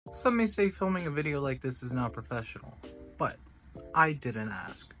Some may say filming a video like this is not professional, but I didn't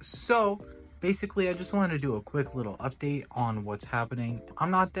ask. So basically I just wanted to do a quick little update on what's happening.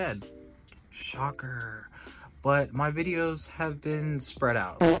 I'm not dead. Shocker. But my videos have been spread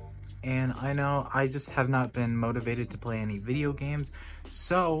out. And I know I just have not been motivated to play any video games.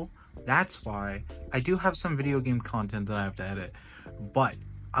 So that's why I do have some video game content that I have to edit. But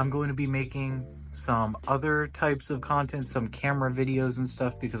I'm going to be making some other types of content, some camera videos and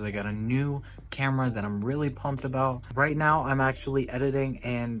stuff, because I got a new camera that I'm really pumped about. Right now I'm actually editing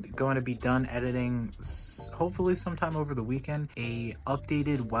and going to be done editing hopefully sometime over the weekend a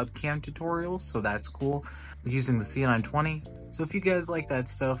updated webcam tutorial, so that's cool, using the C920. So if you guys like that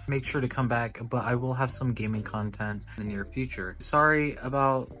stuff, make sure to come back, but I will have some gaming content in the near future. Sorry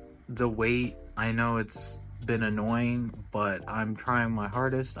about the wait. I know it's been annoying, but I'm trying my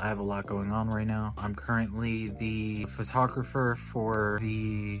hardest. I have a lot going on right now. I'm currently the photographer for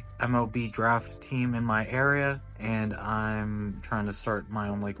the MLB draft team in my area, and I'm trying to start my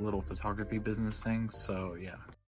own like little photography business thing, so yeah.